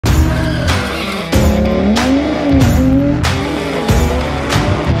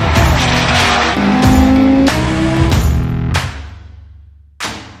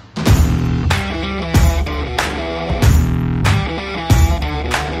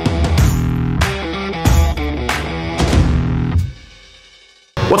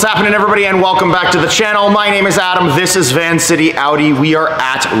What's happening, everybody, and welcome back to the channel. My name is Adam, this is Vancity Audi. We are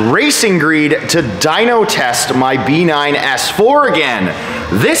at Racing Greed to dyno test my B9 S4 again.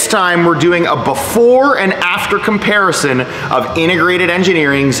 This time we're doing a before and after comparison of Integrated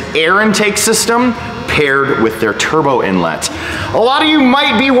Engineering's air intake system paired with their turbo inlet. A lot of you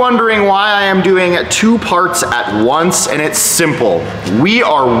might be wondering why I am doing 2 parts at once, and it's simple. We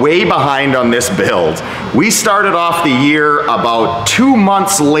are way behind on this build. We started off the year about 2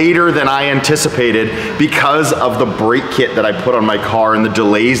 months later than I anticipated because of the brake kit that I put on my car and the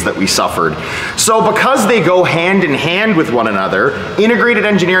delays that we suffered. So because they go hand in hand with one another, Integrated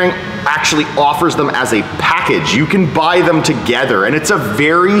Engineering actually offers them as a package. You can buy them together, and it's a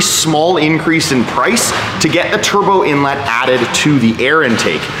very small increase in price to get the turbo inlet added to the air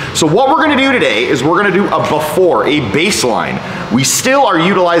intake. So what we're gonna do today is we're gonna do a before, a baseline. We still are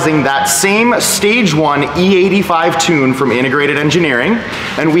utilizing that same stage 1 E85 tune from Integrated Engineering,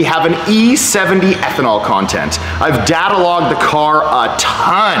 and we have an E70 ethanol content. I've data logged the car a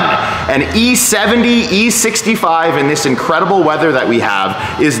ton. An E70, E65 in this incredible weather that we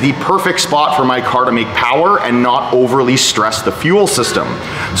have is the perfect spot for my car to make power and not overly stress the fuel system.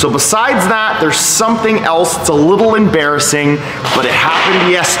 So besides that, there's something else that's a little embarrassing, but it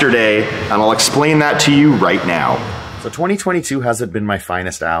happened yesterday, and I'll explain that to you right now. So 2022 hasn't been my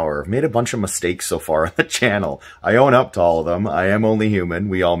finest hour. I've made a bunch of mistakes so far on the channel. I own up to all of them. I am only human.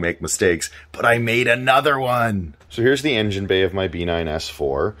 We all make mistakes, but I made another one. So here's the engine bay of my B9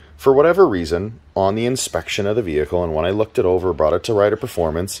 S4. For whatever reason, on the inspection of the vehicle, and when I looked it over, brought it to Rider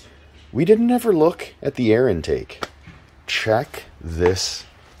Performance, we didn't ever look at the air intake. Check this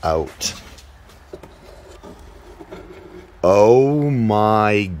out. Oh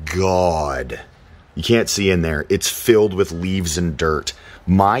my God. You can't see in there. It's filled with leaves and dirt.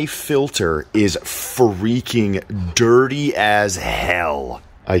 My filter is freaking dirty as hell.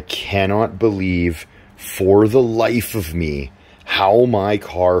 I cannot believe for the life of me how my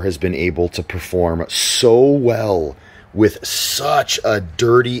car has been able to perform so well with such a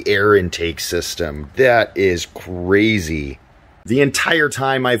dirty air intake system. That is crazy. The entire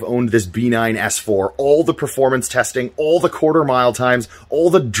time I've owned this B9 S4, all the performance testing, all the quarter mile times,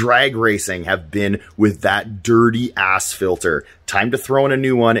 all the drag racing have been with that dirty ass filter. Time to throw in a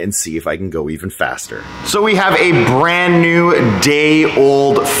new one and see if I can go even faster. So we have a brand new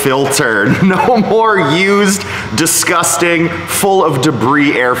day-old filter. No more used, disgusting, full of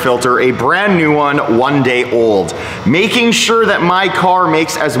debris air filter. A brand new one, 1 day old. Making sure that my car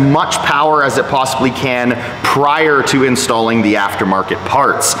makes as much power as it possibly can prior to installing the aftermarket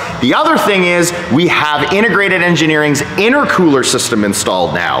parts. The other thing is we have Integrated Engineering's intercooler system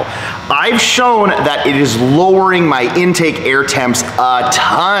installed now. I've shown that it is lowering my intake air temps a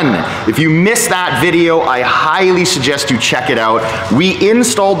ton. If you missed that video, I highly suggest you check it out. We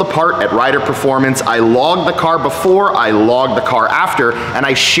installed the part at Rider Performance. I logged the car before, I logged the car after, and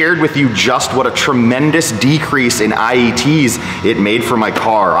I shared with you just what a tremendous decrease in IETs it made for my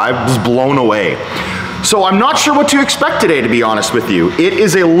car. I was blown away. So I'm not sure what to expect today, to be honest with you. It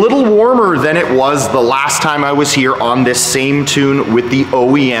is a little warmer than it was the last time I was here on this same tune with the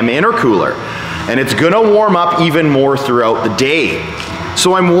OEM intercooler. And it's gonna warm up even more throughout the day.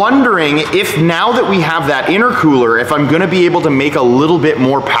 So I'm wondering if now that we have that intercooler, if I'm gonna be able to make a little bit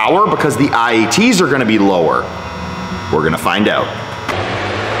more power because the IETs are gonna be lower. We're gonna find out.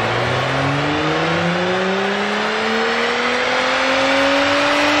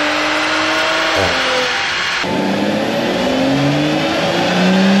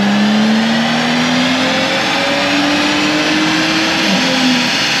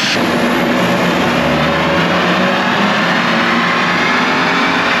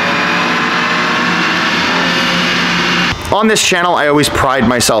 On this channel, I always pride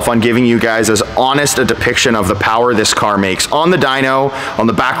myself on giving you guys as honest a depiction of the power this car makes on the dyno, on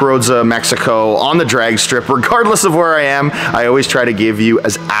the back roads of Mexico, on the drag strip, regardless of where I am. I always try to give you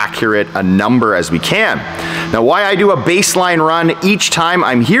as accurate a number as we can. Now, why I do a baseline run each time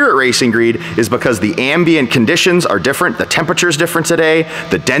I'm here at Racing Greed is because the ambient conditions are different, the temperature is different today,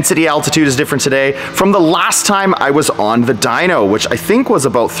 the density altitude is different today from the last time I was on the dyno, which I think was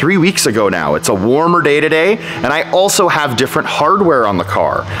about 3 weeks ago now. It's a warmer day today, and I also have different hardware on the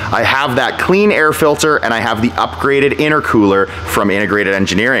car. I have that clean air filter, and I have the upgraded intercooler from Integrated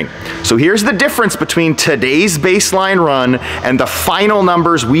Engineering. So here's the difference between today's baseline run and the final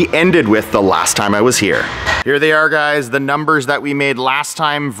numbers we ended with the last time I was here. Here they are, guys, the numbers that we made last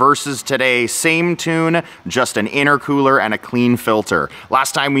time versus today. Same tune, just an intercooler and a clean filter.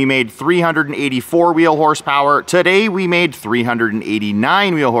 Last time we made 384 wheel horsepower. Today we made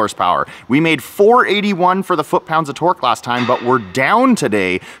 389 wheel horsepower. We made 481 for the foot-pounds of torque last time, but we're down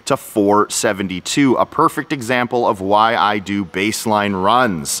today to 472. A perfect example of why I do baseline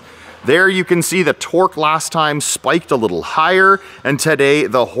runs. There you can see the torque last time spiked a little higher, and today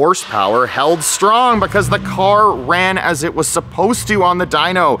the horsepower held strong because the car ran as it was supposed to on the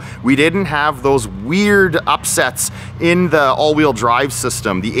dyno. We didn't have those weird upsets in the all-wheel drive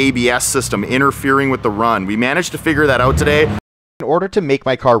system, the ABS system interfering with the run. We managed to figure that out today. In order to make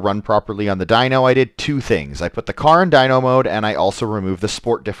my car run properly on the dyno, I did two things. I put the car in dyno mode, and I also removed the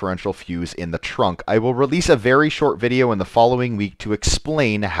sport differential fuse in the trunk. I will release a very short video in the following week to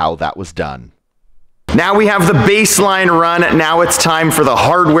explain how that was done. Now we have the baseline run. Now it's time for the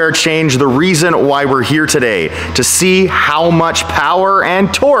hardware change. The reason why we're here today, to see how much power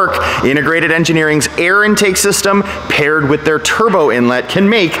and torque Integrated Engineering's air intake system paired with their turbo inlet can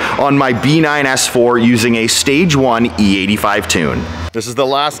make on my B9 S4 using a Stage 1 E85 tune. This is the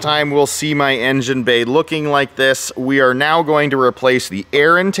last time we'll see my engine bay looking like this. We are now going to replace the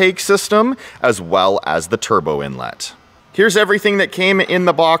air intake system as well as the turbo inlet. Here's everything that came in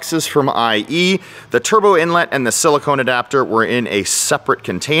the boxes from IE. The turbo inlet and the silicone adapter were in a separate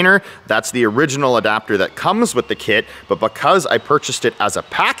container. That's the original adapter that comes with the kit, but because I purchased it as a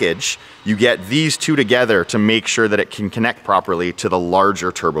package, you get these two together to make sure that it can connect properly to the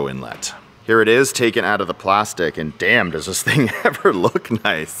larger turbo inlet. Here it is, taken out of the plastic, and damn, does this thing ever look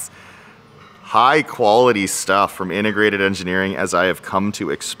nice. High quality stuff from Integrated Engineering, as I have come to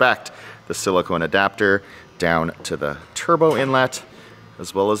expect. The silicone adapter down to the turbo inlet,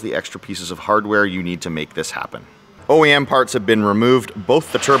 as well as the extra pieces of hardware you need to make this happen. OEM parts have been removed,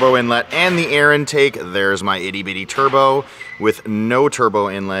 both the turbo inlet and the air intake. There's my itty bitty turbo with no turbo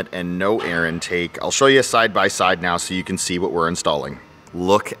inlet and no air intake. I'll show you side by side now so you can see what we're installing.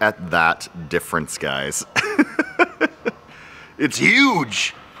 Look at that difference, guys. It's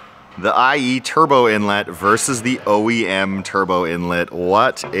huge. The IE turbo inlet versus the OEM turbo inlet.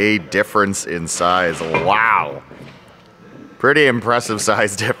 What a difference in size. Wow. Pretty impressive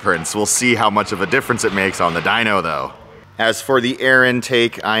size difference. We'll see how much of a difference it makes on the dyno though. As for the air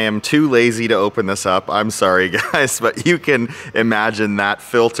intake, I am too lazy to open this up. I'm sorry guys, but you can imagine that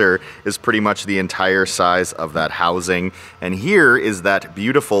filter is pretty much the entire size of that housing. And here is that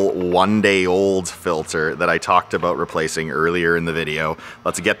beautiful one-day-old filter that I talked about replacing earlier in the video.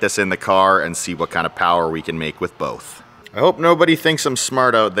 Let's get this in the car and see what kind of power we can make with both. I hope nobody thinks I'm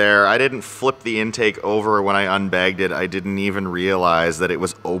smart out there. I didn't flip the intake over when I unbagged it. I didn't even realize that it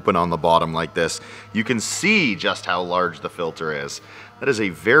was open on the bottom like this. You can see just how large the filter is. That is a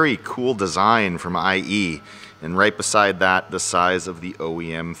very cool design from IE. And right beside that, the size of the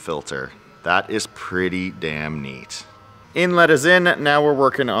OEM filter. That is pretty damn neat. Inlet is in, now we're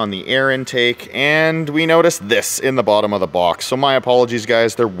working on the air intake, and we noticed this in the bottom of the box. So my apologies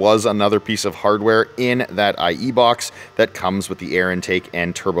guys, there was another piece of hardware in that IE box that comes with the air intake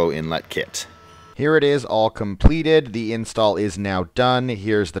and turbo inlet kit. Here it is, all completed. The install is now done.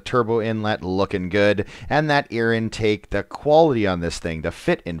 Here's the turbo inlet looking good, and that air intake. The quality on this thing, the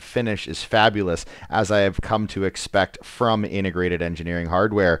fit and finish is fabulous, as I have come to expect from Integrated Engineering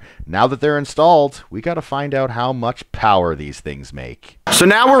hardware. Now that they're installed, we got to find out how much power these things make. So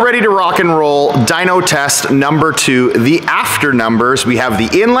now we're ready to rock and roll. Dyno test number 2, the after numbers. We have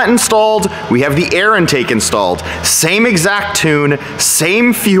the inlet installed, we have the air intake installed. Same exact tune,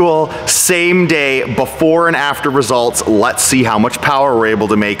 same fuel, same day. Before and after results. Let's see how much power we're able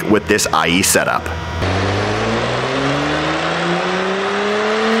to make with this IE setup.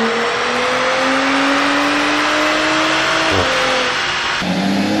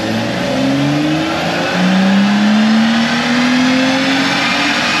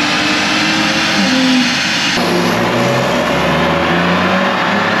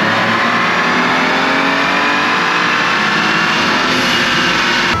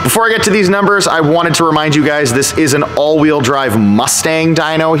 Before I get to these numbers, I wanted to remind you guys this is an all-wheel drive Mustang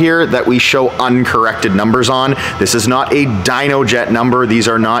dyno here that we show uncorrected numbers on. This is not a DynoJet number. These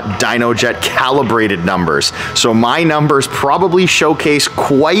are not DynoJet calibrated numbers. So my numbers probably showcase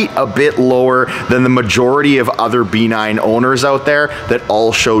quite a bit lower than the majority of other B9 owners out there that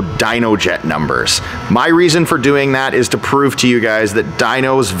all show DynoJet numbers. My reason for doing that is to prove to you guys that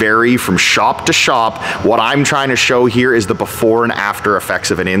dynos vary from shop to shop. What I'm trying to show here is the before and after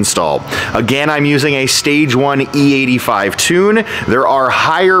effects of an install. Again, I'm using a Stage 1 E85 tune. There are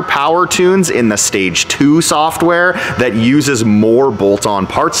higher power tunes in the Stage 2 software that uses more bolt-on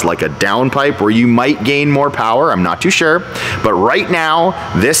parts like a downpipe where you might gain more power, I'm not too sure. But right now,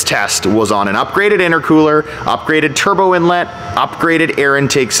 this test was on an upgraded intercooler, upgraded turbo inlet, upgraded air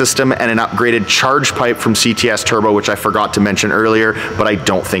intake system, and an upgraded charge pipe from CTS Turbo, which I forgot to mention earlier, but I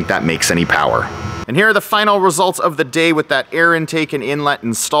don't think that makes any power. And here are the final results of the day with that air intake and inlet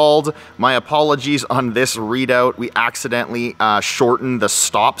installed. My apologies on this readout. We accidentally shortened the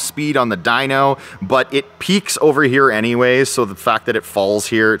stop speed on the dyno, but it peaks over here anyways, so the fact that it falls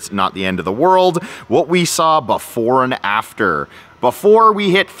here, it's not the end of the world. What we saw before and after. Before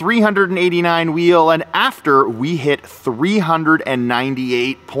we hit 389 wheel and after we hit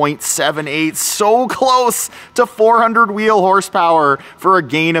 398.78, so close to 400 wheel horsepower for a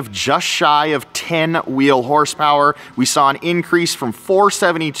gain of just shy of 10 wheel horsepower. We saw an increase from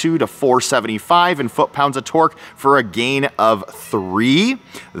 472 to 475 in foot-pounds of torque for a gain of 3.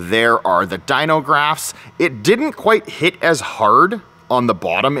 There are the dyno graphs. It didn't quite hit as hard on the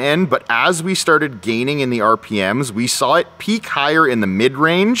bottom end, but as we started gaining in the RPMs, we saw it peak higher in the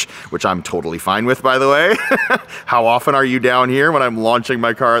mid-range, which I'm totally fine with, by the way. How often are you down here when I'm launching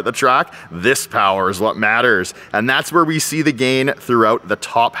my car at the track? This power is what matters. And that's where we see the gain throughout the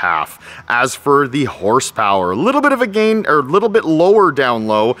top half. As for the horsepower, a little bit of a gain, or a little bit lower down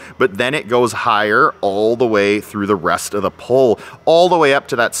low, but then it goes higher all the way through the rest of the pull, all the way up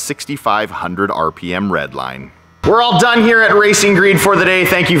to that 6,500 RPM red line. We're all done here at Racing Greed for the day.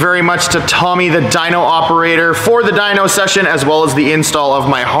 Thank you very much to Tommy, the dyno operator, for the dyno session as well as the install of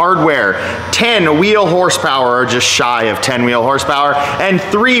my hardware. 10 wheel horsepower, or just shy of 10 wheel horsepower, and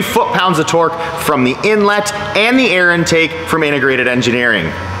 3 foot-pounds of torque from the inlet and the air intake from Integrated Engineering.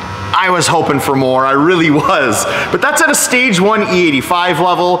 I was hoping for more, I really was. But that's at a Stage 1 E85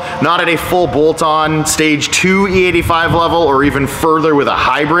 level, not at a full bolt-on Stage 2 E85 level, or even further with a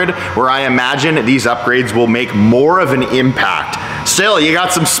hybrid, where I imagine these upgrades will make more of an impact. Still, you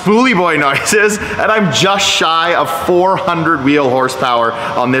got some spoolie boy noises, and I'm just shy of 400 wheel horsepower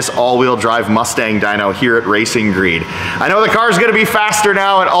on this all-wheel drive Mustang dyno here at Racing Greed. I know the car's gonna be faster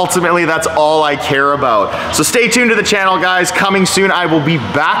now, and ultimately that's all I care about. So stay tuned to the channel, guys. Coming soon, I will be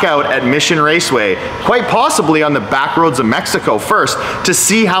back out at Mission Raceway, quite possibly on the back roads of Mexico first, to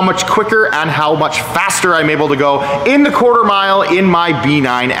see how much quicker and how much faster I'm able to go in the quarter mile in my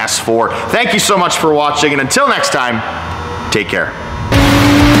B9 S4. Thank you so much for watching, and until next time, take care.